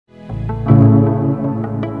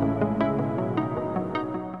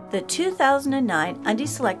The 2009 Undie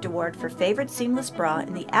Select Award for Favorite Seamless Bra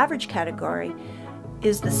in the Average category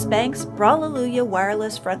is the Spanx Braleluya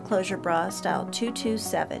Wireless Front Closure Bra Style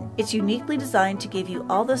 227. It's uniquely designed to give you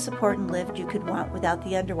all the support and lift you could want without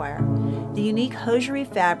the underwire. The unique hosiery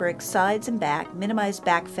fabric, sides and back, minimize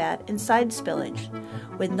back fat and side spillage.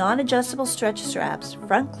 With non-adjustable stretch straps,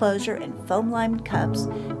 front closure, and foam-lined cups,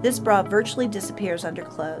 this bra virtually disappears under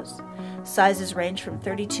clothes. Sizes range from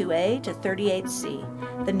 32A to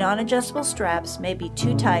 38C. The non-adjustable straps may be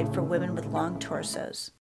too tight for women with long torsos.